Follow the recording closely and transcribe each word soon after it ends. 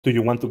Do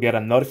you want to get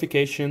a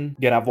notification,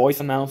 get a voice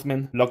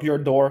announcement, lock your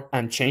door,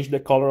 and change the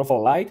color of a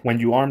light when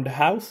you arm the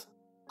house?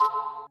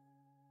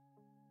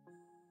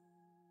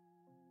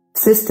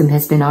 System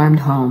has been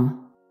armed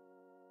home.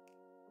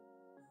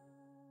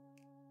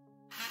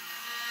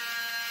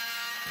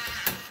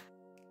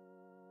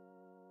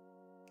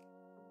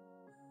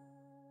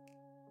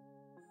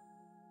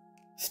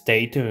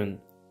 Stay tuned.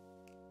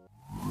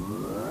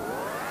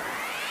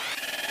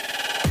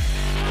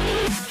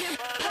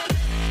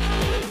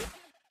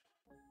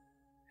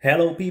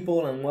 Hello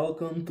people and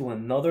welcome to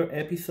another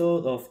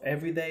episode of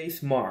Everyday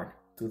Smart.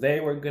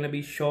 Today we're gonna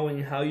be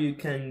showing how you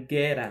can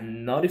get a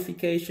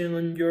notification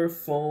on your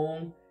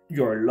phone,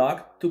 your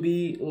lock to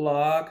be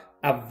locked,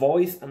 a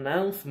voice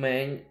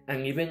announcement,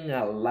 and even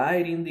a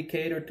light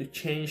indicator to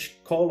change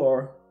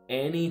color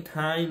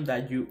anytime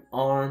that you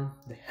arm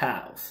the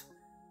house.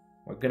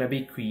 We're gonna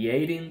be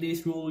creating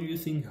this rule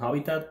using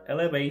Habitat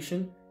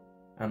Elevation,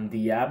 and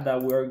the app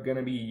that we're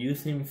gonna be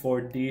using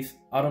for this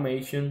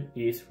automation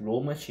is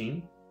Rule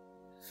Machine.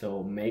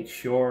 So make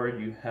sure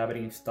you have it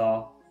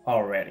installed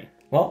already.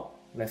 Well,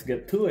 let's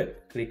get to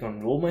it. Click on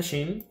Rule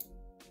Machine.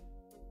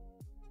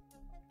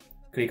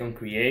 Click on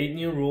Create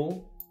New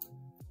Rule.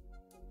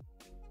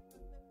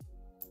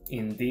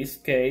 In this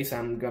case,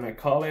 I'm gonna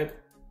call it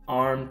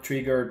Arm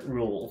Triggered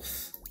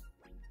Rules.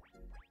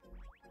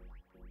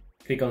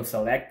 Click on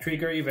Select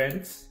Trigger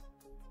Events.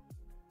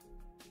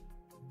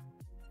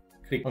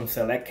 Click on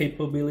Select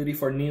Capability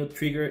for New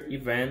Trigger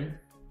Event.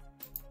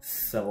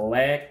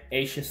 Select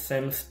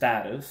HSM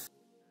Status.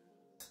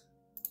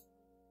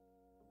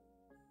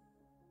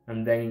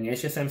 And then in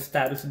HSM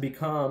Status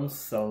becomes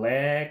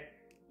select.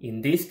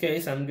 In this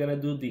case, I'm gonna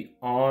do the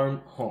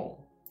Arm Home,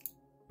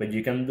 but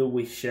you can do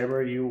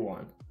whichever you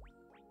want.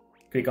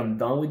 Click on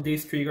Done with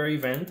this trigger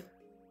event.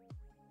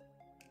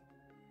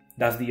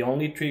 That's the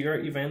only trigger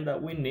event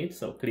that we need,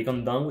 so click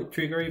on Done with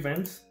Trigger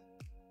Events.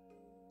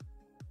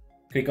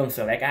 Click on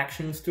Select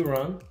Actions to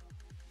Run.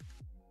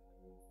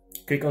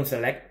 Click on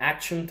Select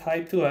Action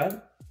Type to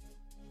Add.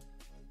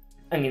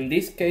 And in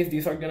this case,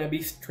 these are gonna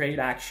be straight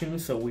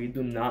actions, so we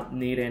do not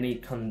need any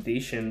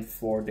condition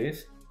for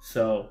this.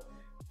 So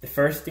the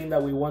first thing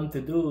that we want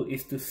to do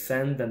is to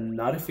send the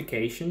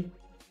notification.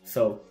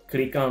 So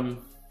click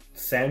on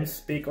Send,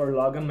 Speak, or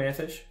Log a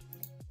Message.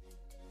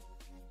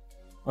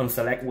 On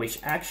Select Which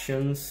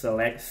Actions,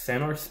 select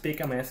Send or Speak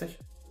a Message.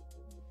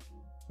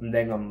 And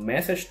then on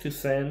Message to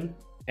Send,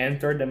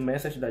 enter the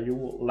message that you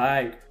would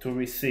like to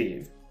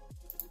receive.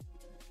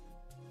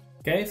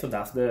 Okay, so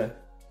that's the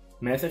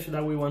message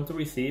that we want to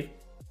receive.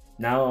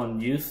 Now on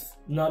Use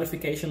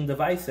Notification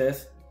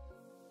Devices,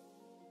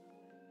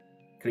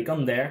 click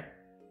on there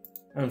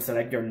and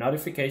select your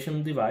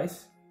notification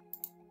device.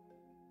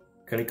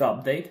 Click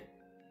Update.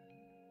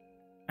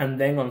 And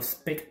then on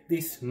Speak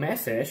This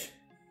Message,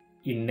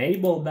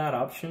 enable that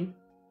option.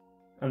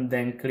 And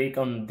then click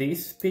on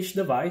this speech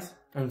device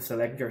and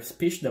select your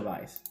speech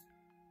device.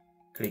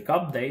 Click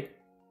Update.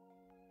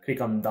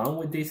 Click on Done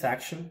with this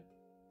action.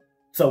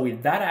 So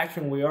with that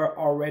action, we are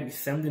already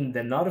sending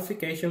the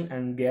notification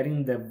and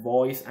getting the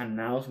voice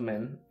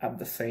announcement at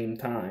the same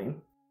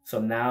time. So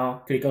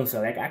now click on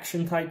Select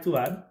Action Type to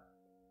Add.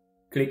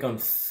 Click on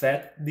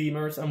Set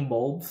Dimmers and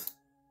Bulbs.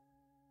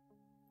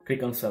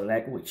 Click on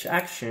Select Which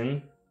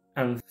Action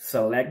and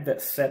select the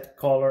Set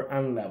Color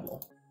and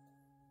Level.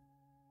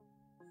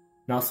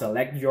 Now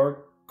select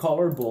your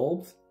color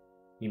bulbs.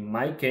 In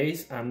my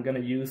case, I'm gonna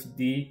use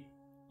the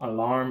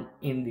alarm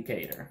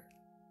indicator.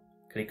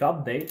 Click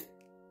Update.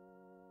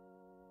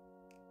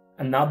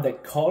 And now the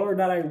color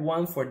that I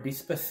want for this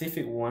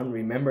specific one,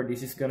 remember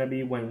this is gonna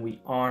be when we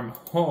arm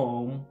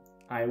home,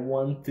 I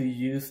want to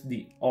use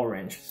the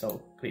orange.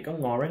 So click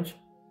on orange.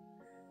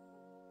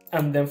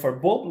 And then for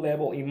bulb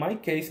level, in my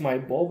case, my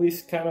bulb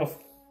is kind of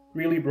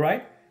really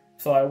bright.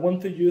 So I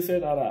want to use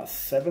it at a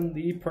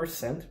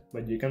 70%,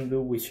 but you can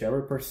do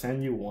whichever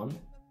percent you want.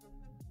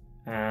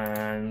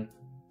 And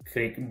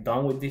click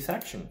Done with this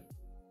action.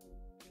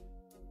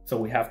 So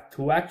we have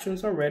two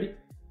actions already.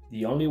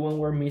 The only one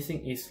we're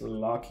missing is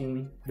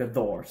locking the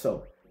door.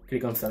 So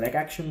click on Select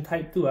Action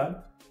Type to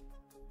Add.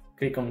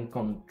 Click on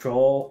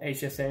Control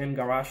HSM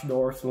Garage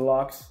Doors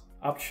Locks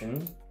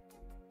option.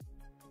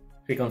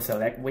 Click on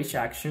Select Which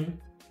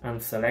Action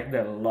and select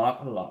the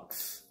Lock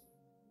Locks.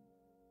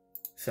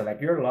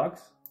 Select your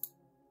locks.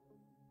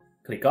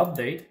 Click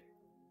Update.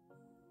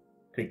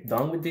 Click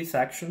Done with this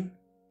action.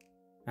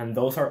 And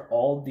those are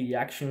all the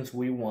actions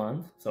we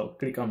want. So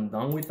click on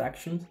Done with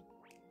Actions.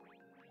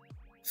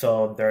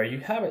 So there you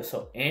have it.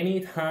 So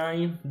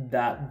anytime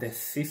that the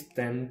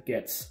system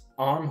gets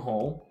arm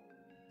home,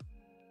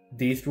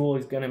 this rule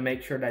is gonna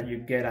make sure that you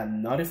get a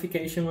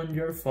notification on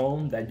your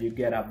phone, that you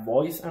get a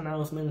voice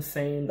announcement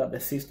saying that the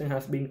system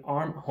has been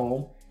armed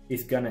home.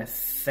 It's gonna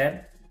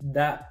set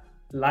that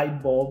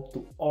light bulb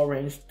to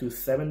orange to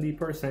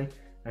 70%,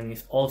 and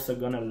it's also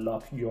gonna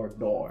lock your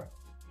door.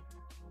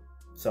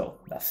 So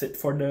that's it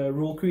for the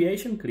rule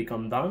creation. Click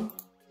on Done.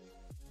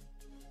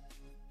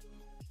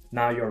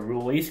 Now your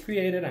rule is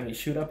created and it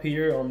should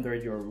appear under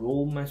your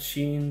Rule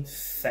Machine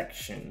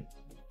section.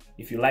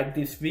 If you like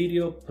this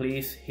video,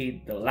 please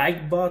hit the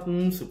like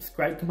button,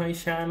 subscribe to my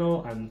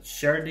channel, and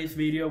share this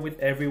video with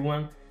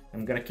everyone.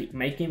 I'm gonna keep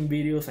making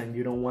videos and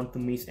you don't want to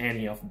miss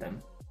any of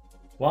them.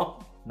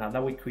 Well, now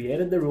that we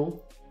created the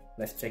rule,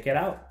 let's check it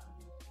out.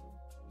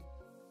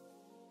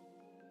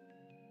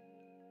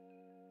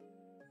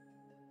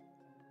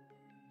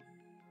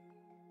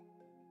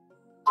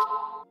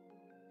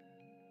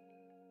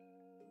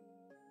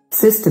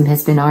 System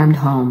has been armed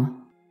home.